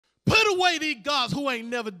Put away these gods who ain't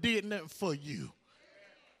never did nothing for you.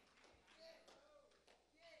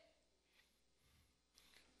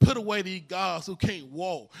 Put away these gods who can't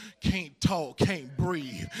walk, can't talk, can't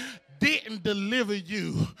breathe. Didn't deliver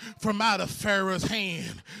you from out of Pharaoh's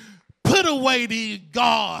hand. Put away these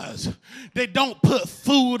gods that don't put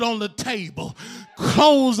food on the table,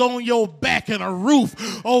 clothes on your back, and a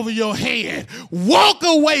roof over your head. Walk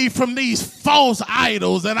away from these false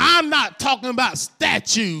idols. And I'm not talking about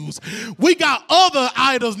statues. We got other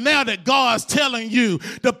idols now that God's telling you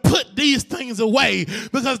to put these things away,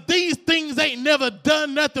 because these things ain't never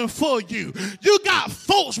done nothing for you. You got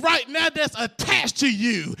folks right now that's attached to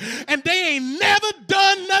you, and they ain't never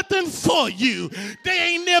done nothing for you. They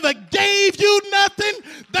ain't never gave you nothing.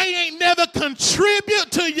 They ain't never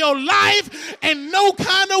contribute to your life in no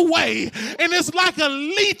kind of way. And it's like a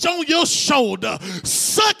leech on your shoulder,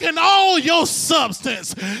 sucking all your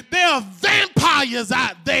substance. There are vampires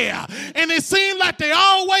out there, and it seems like they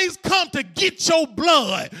always come to get your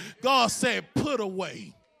blood. God said, put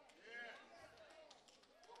away.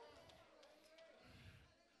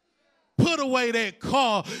 Put away that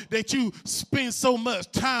car that you spend so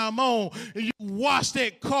much time on. And you wash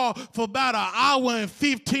that car for about an hour and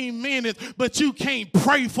 15 minutes, but you can't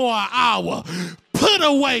pray for an hour. Put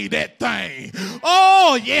away that thing.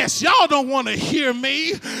 Oh, yes, y'all don't want to hear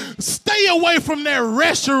me. Stay away from that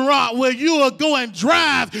restaurant where you will go and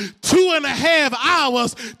drive 2.5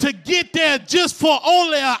 hours to get there just for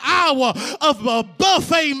only an hour of a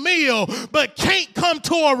buffet meal, but can't come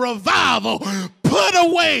to a revival. Put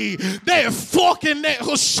away that fork and that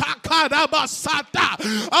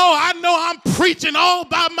oh, I know I'm preaching all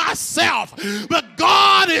by myself, but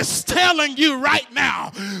God is telling you right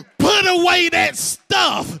now, put away that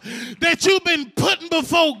stuff that you've been putting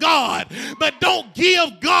before God, but don't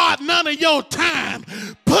give God none of your time.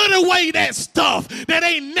 Put away that stuff that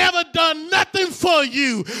ain't never done nothing for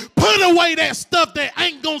you. Put away that stuff that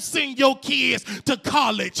ain't gonna send your kids to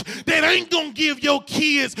college, that ain't gonna give your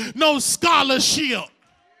kids no scholarship.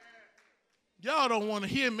 Y'all don't want to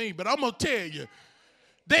hear me, but I'm gonna tell you,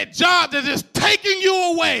 that job that is taking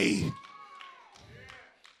you away,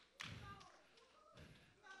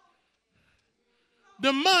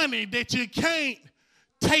 the money that you can't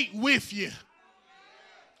take with you,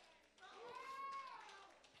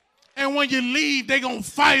 and when you leave, they're going to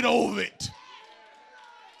fight over it.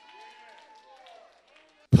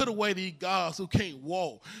 Put away these gods who can't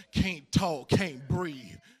walk, can't talk, can't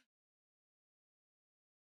breathe.